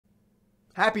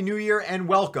Happy New Year and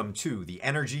welcome to the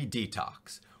Energy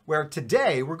Detox, where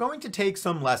today we're going to take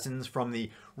some lessons from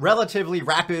the relatively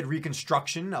rapid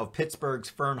reconstruction of Pittsburgh's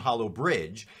Fern Hollow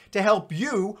Bridge to help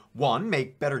you, one,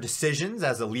 make better decisions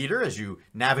as a leader as you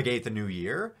navigate the new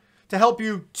year, to help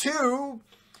you, two,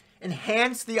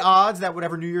 enhance the odds that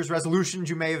whatever New Year's resolutions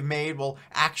you may have made will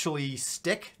actually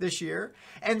stick this year,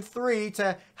 and three,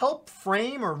 to help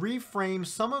frame or reframe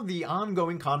some of the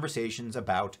ongoing conversations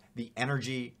about the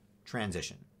energy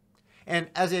transition. And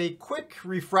as a quick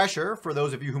refresher for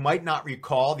those of you who might not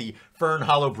recall the Fern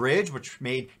Hollow Bridge, which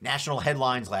made national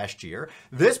headlines last year,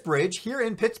 this bridge here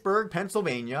in Pittsburgh,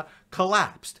 Pennsylvania,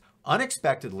 collapsed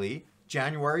unexpectedly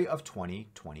January of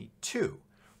 2022.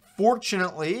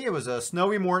 Fortunately, it was a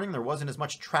snowy morning. There wasn't as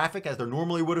much traffic as there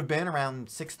normally would have been around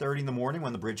 6:30 in the morning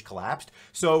when the bridge collapsed.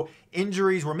 So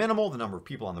injuries were minimal. The number of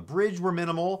people on the bridge were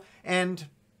minimal. And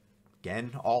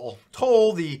again, all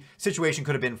told, the situation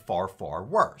could have been far, far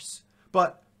worse.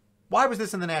 But why was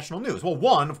this in the national news? Well,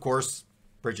 one, of course,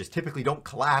 bridges typically don't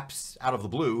collapse out of the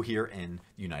blue here in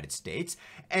the United States.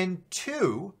 And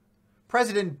two,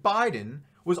 President Biden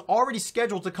was already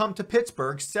scheduled to come to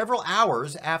Pittsburgh several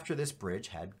hours after this bridge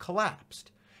had collapsed.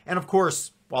 And of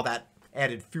course, while that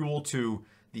added fuel to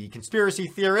the conspiracy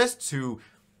theorists who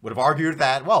would have argued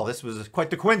that, well, this was quite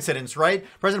the coincidence, right?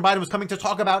 President Biden was coming to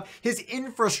talk about his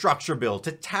infrastructure bill,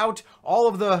 to tout all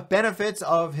of the benefits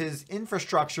of his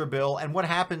infrastructure bill. And what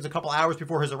happens a couple hours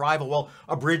before his arrival? Well,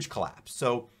 a bridge collapsed.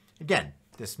 So again,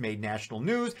 this made national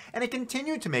news, and it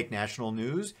continued to make national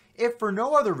news, if for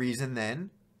no other reason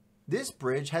than this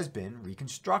bridge has been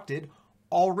reconstructed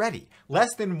already.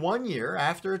 Less than 1 year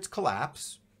after its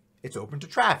collapse, it's open to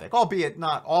traffic, albeit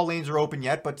not all lanes are open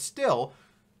yet, but still,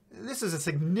 this is a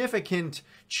significant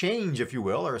change, if you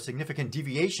will, or a significant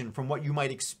deviation from what you might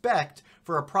expect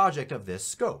for a project of this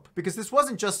scope. Because this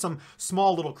wasn't just some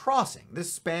small little crossing.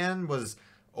 This span was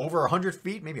over 100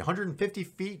 feet, maybe 150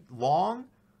 feet long,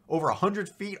 over 100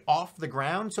 feet off the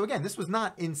ground. So again, this was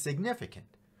not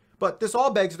insignificant. But this all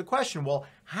begs the question, well,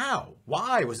 how?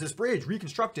 Why was this bridge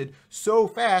reconstructed so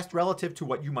fast relative to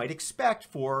what you might expect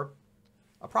for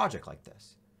a project like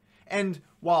this? And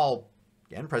while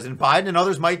again, President Biden and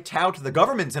others might tout the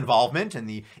government's involvement and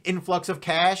the influx of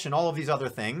cash and all of these other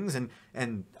things.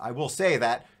 And I will say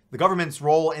that the government's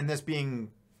role in this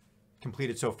being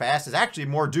completed so fast is actually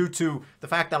more due to the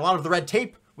fact that a lot of the red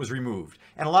tape was removed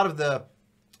and a lot of the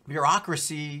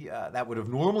bureaucracy that would have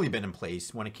normally been in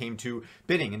place when it came to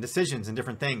bidding and decisions and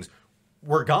different things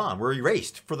were gone, were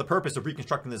erased for the purpose of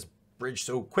reconstructing this bridge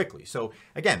so quickly. So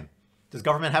again, does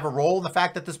government have a role in the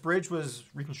fact that this bridge was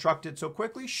reconstructed so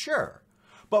quickly? Sure.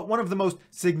 But one of the most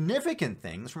significant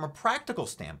things from a practical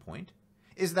standpoint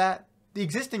is that the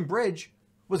existing bridge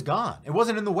was gone. It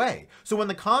wasn't in the way. So when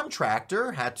the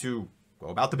contractor had to go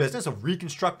about the business of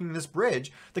reconstructing this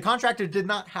bridge, the contractor did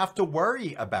not have to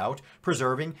worry about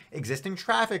preserving existing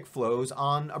traffic flows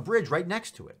on a bridge right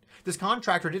next to it. This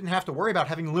contractor didn't have to worry about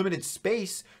having limited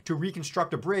space to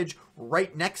reconstruct a bridge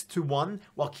right next to one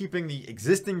while keeping the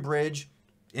existing bridge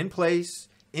in place,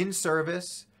 in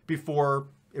service, before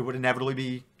it would inevitably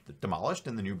be demolished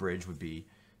and the new bridge would be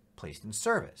placed in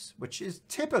service, which is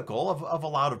typical of a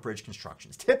lot of bridge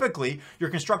constructions. Typically, you're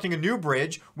constructing a new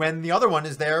bridge when the other one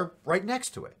is there right next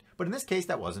to it. But in this case,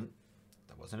 that wasn't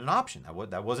an option.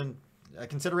 That wasn't a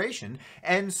consideration.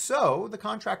 And so the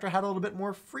contractor had a little bit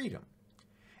more freedom.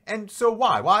 And so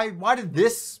why? Why did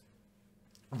this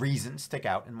reason stick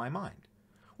out in my mind?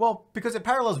 Well, because it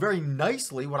parallels very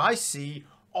nicely what I see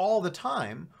all the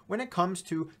time when it comes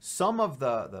to some of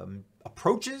the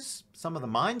approaches, some of the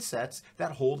mindsets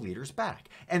that hold leaders back.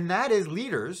 And that is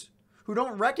leaders who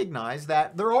don't recognize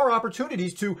that there are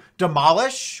opportunities to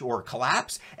demolish or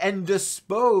collapse and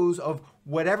dispose of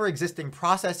whatever existing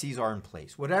processes are in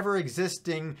place, whatever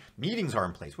existing meetings are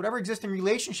in place, whatever existing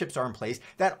relationships are in place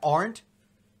that aren't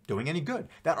doing any good,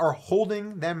 that are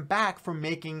holding them back from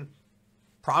making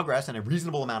progress in a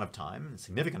reasonable amount of time, a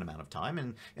significant amount of time,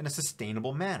 and in a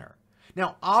sustainable manner.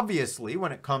 Now, obviously,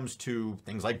 when it comes to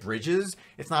things like bridges,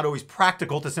 it's not always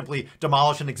practical to simply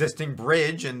demolish an existing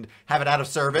bridge and have it out of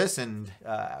service and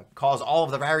cause all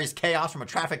of the various chaos from a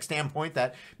traffic standpoint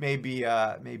that may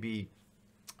be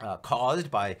caused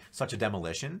by such a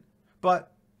demolition.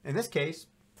 But in this case,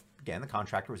 again, the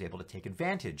contractor was able to take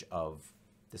advantage of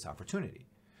this opportunity.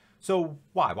 So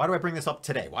why? Why do I bring this up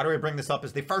today? Why do I bring this up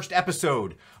as the first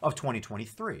episode of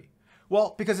 2023?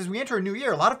 Well, because as we enter a new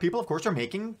year, a lot of people, of course, are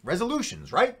making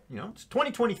resolutions, right? You know, it's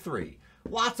 2023,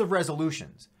 lots of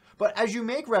resolutions. But as you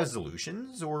make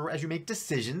resolutions or as you make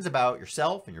decisions about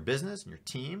yourself and your business and your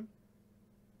team,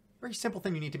 a very simple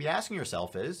thing you need to be asking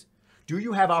yourself is, Do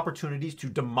you have opportunities to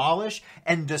demolish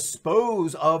and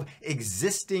dispose of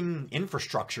existing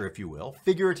infrastructure, if you will,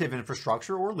 figurative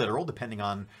infrastructure or literal, depending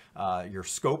on your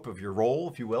scope of your role,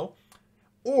 if you will?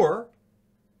 Or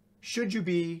should you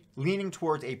be leaning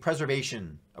towards a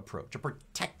preservation approach, a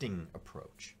protecting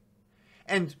approach?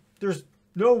 And there's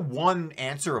no one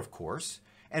answer, of course.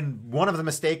 And one of the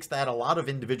mistakes that a lot of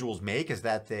individuals make is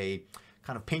that they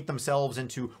kind of paint themselves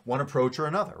into one approach or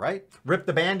another, right? Rip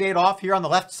the Band-Aid off here on the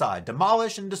left side,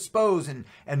 demolish and dispose and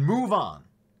move on.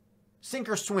 Sink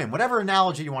or swim, whatever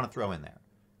analogy you want to throw in there.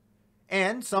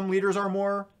 And some leaders are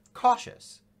more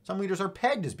cautious. Some leaders are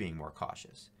pegged as being more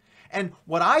cautious. And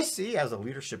what I see as a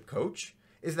leadership coach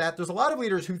is that there's a lot of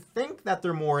leaders who think that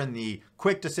they're more in the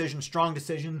quick decision, strong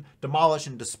decision, demolish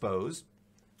and dispose.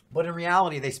 But in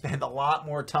reality, they spend a lot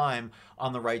more time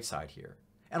on the right side here.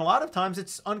 And a lot of times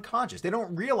it's unconscious. They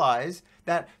don't realize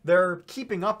that they're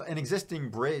keeping up an existing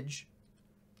bridge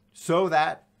so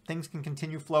that things can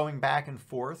continue flowing back and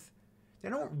forth. They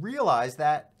don't realize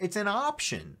that it's an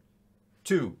option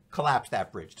to collapse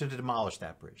that bridge, to demolish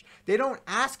that bridge. They don't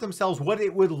ask themselves what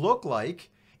it would look like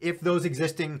if those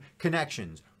existing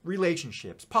connections,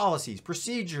 relationships, policies,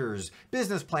 procedures,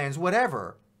 business plans,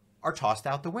 whatever, are tossed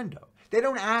out the window. They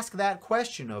don't ask that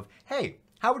question of, hey,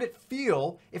 how would it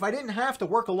feel if I didn't have to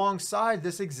work alongside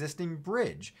this existing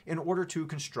bridge in order to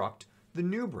construct the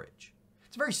new bridge?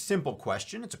 It's a very simple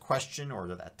question. It's a question, or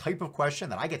that type of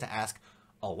question, that I get to ask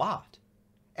a lot.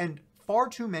 And far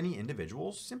too many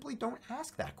individuals simply don't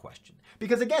ask that question.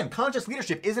 Because again, conscious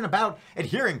leadership isn't about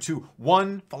adhering to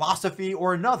one philosophy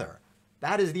or another.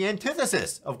 That is the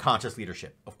antithesis of conscious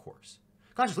leadership, of course.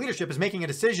 Conscious leadership is making a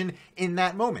decision in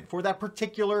that moment for that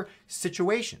particular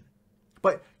situation.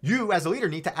 But you as a leader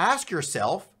need to ask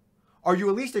yourself, are you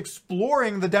at least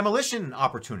exploring the demolition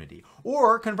opportunity?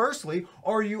 Or conversely,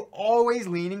 are you always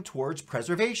leaning towards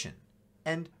preservation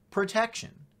and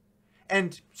protection?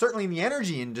 And certainly in the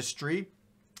energy industry,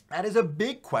 that is a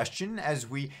big question as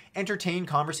we entertain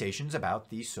conversations about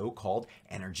the so-called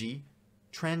energy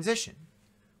transition,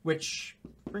 which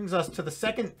brings us to the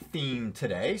second theme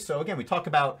today. So again, we talk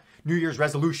about New Year's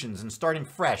resolutions and starting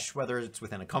fresh, whether it's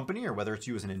within a company or whether it's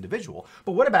you as an individual.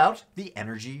 But what about the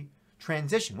energy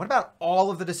transition? What about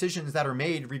all of the decisions that are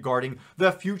made regarding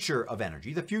the future of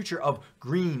energy, the future of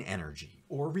green energy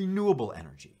or renewable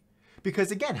energy? Because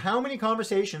again, how many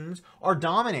conversations are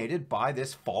dominated by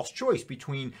this false choice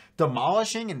between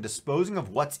demolishing and disposing of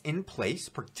what's in place,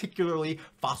 particularly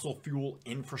fossil fuel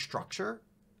infrastructure,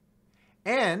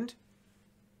 and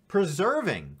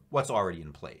preserving what's already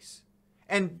in place?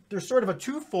 And there's sort of a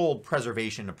twofold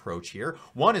preservation approach here.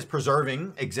 One is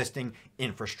preserving existing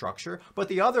infrastructure, but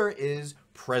the other is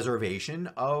preservation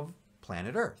of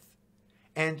planet Earth.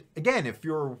 And again, if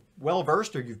you're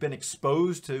well-versed or you've been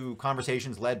exposed to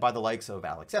conversations led by the likes of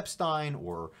Alex Epstein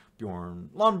or Bjorn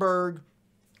Lundberg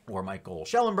or Michael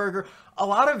Schellenberger, a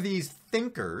lot of these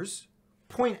thinkers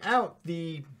point out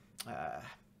the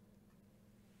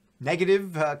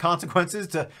negative consequences,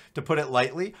 to put it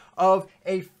lightly, of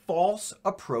a false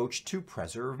approach to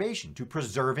preservation, to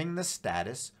preserving the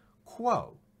status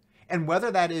quo. And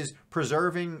whether that is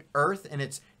preserving Earth in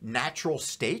its natural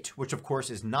state, which of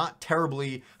course is not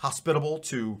terribly hospitable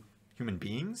to human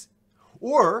beings,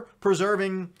 or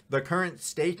preserving the current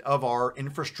state of our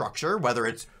infrastructure, whether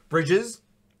it's bridges,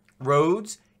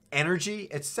 roads, energy,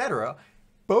 etc.,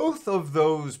 both of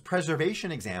those preservation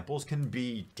examples can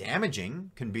be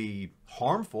damaging, can be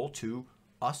harmful to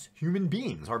us human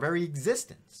beings, our very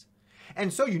existence.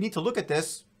 And so you need to look at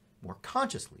this more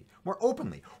consciously, more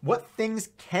openly. What things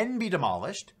can be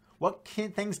demolished,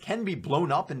 things can be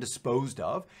blown up and disposed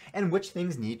of, and which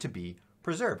things need to be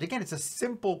preserved. Again, it's a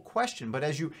simple question, but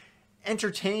as you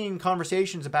entertain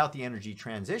conversations about the energy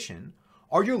transition,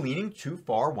 are you leaning too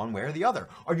far one way or the other?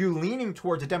 Are you leaning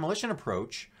towards a demolition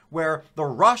approach where the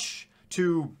rush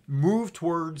to move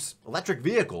towards electric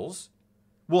vehicles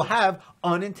will have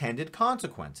unintended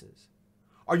consequences?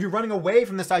 Are you running away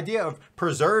from this idea of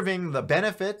preserving the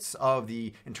benefits of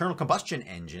the internal combustion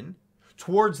engine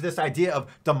towards this idea of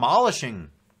demolishing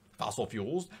fossil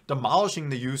fuels, demolishing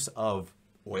the use of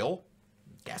oil,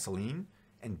 gasoline,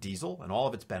 and diesel and all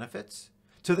of its benefits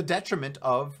to the detriment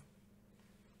of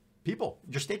people,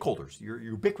 your stakeholders, your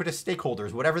ubiquitous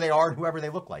stakeholders, whatever they are and whoever they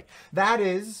look like? That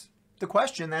is the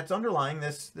question that's underlying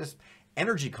this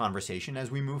energy conversation as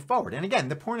we move forward. And again,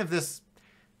 the point of this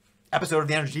episode of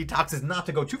the Energy Detox is not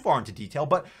to go too far into detail,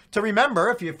 but to remember,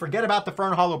 if you forget about the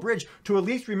Fern Hollow Bridge, to at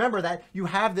least remember that you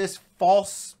have this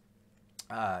false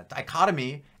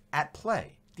dichotomy at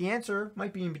play. The answer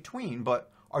might be in between,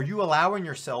 but are you allowing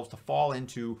yourselves to fall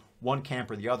into one camp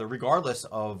or the other, regardless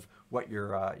of what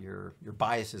your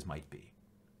biases might be.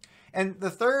 And the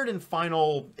third and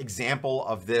final example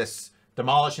of this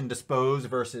demolish and dispose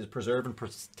versus preserve and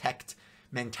protect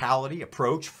mentality,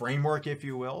 approach, framework, if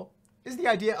you will, is the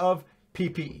idea of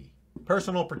PPE,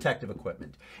 personal protective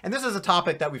equipment. And this is a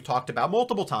topic that we've talked about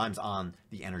multiple times on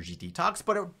the Energy Detox,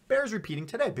 but it bears repeating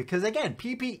today because, again,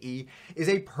 PPE is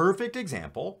a perfect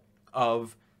example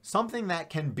of something that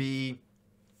can be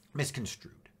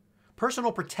misconstrued.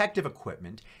 Personal protective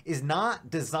equipment is not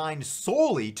designed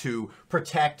solely to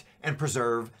protect and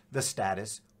preserve the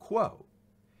status quo.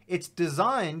 It's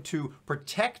designed to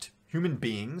protect human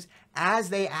beings as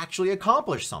they actually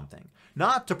accomplish something,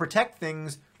 not to protect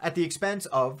things at the expense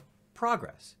of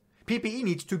progress. PPE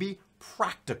needs to be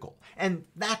practical. And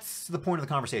that's the point of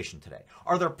the conversation today.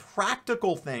 Are there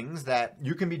practical things that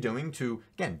you can be doing to,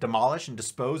 again, demolish and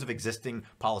dispose of existing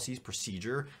policies,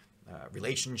 procedure,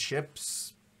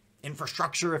 relationships,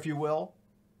 infrastructure, if you will?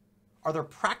 Are there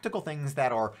practical things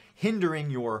that are hindering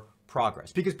your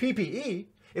progress? Because PPE,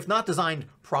 if not designed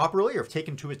properly or if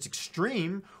taken to its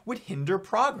extreme, would hinder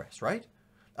progress, right?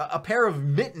 A pair of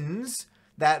mittens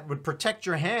that would protect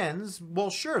your hands,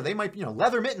 well, sure, they might,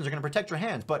 leather mittens are going to protect your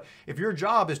hands, but if your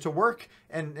job is to work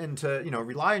and to,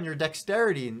 rely on your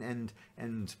dexterity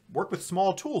and work with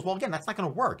small tools, well, again, that's not going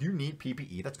to work. You need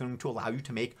PPE that's going to allow you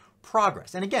to make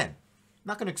progress. And again, I'm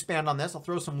not going to expand on this. I'll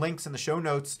throw some links in the show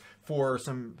notes for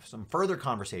some further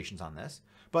conversations on this.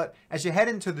 But as you head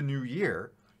into the new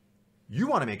year, you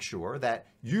want to make sure that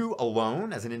you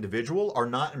alone as an individual are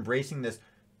not embracing this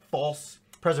false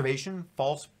preservation,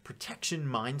 false protection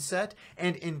mindset,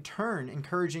 and in turn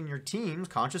encouraging your teams,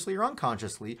 consciously or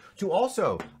unconsciously, to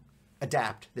also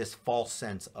adapt this false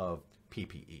sense of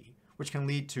PPE, which can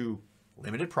lead to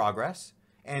limited progress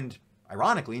and,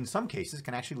 ironically, in some cases,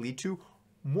 can actually lead to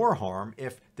more harm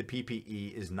if the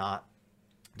PPE is not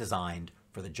designed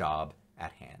for the job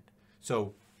at hand.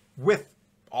 So with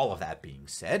all of that being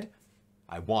said,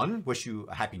 I, wish you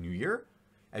a happy new year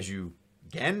as you,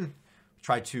 again,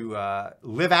 try to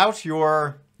live out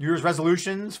your New Year's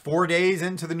resolutions 4 days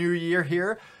into the new year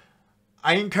here.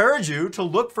 I encourage you to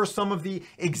look for some of the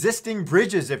existing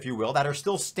bridges, if you will, that are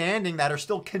still standing, that are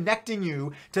still connecting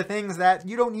you to things that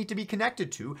you don't need to be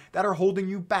connected to, that are holding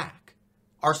you back.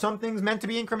 Are some things meant to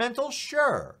be incremental?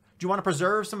 Sure. Do you want to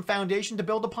preserve some foundation to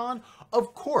build upon?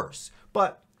 Of course.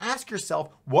 But ask yourself,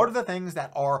 what are the things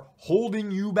that are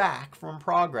holding you back from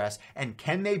progress? And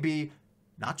can they be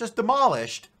not just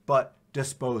demolished, but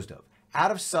disposed of? Out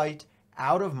of sight,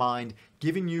 out of mind,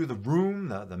 giving you the room,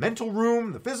 the mental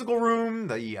room, the physical room,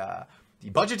 the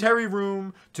budgetary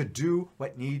room to do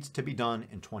what needs to be done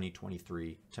in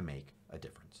 2023 to make a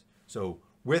difference. So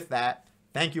with that,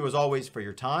 thank you as always for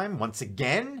your time. Once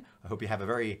again, I hope you have a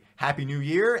very happy new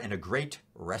year and a great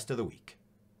rest of the week.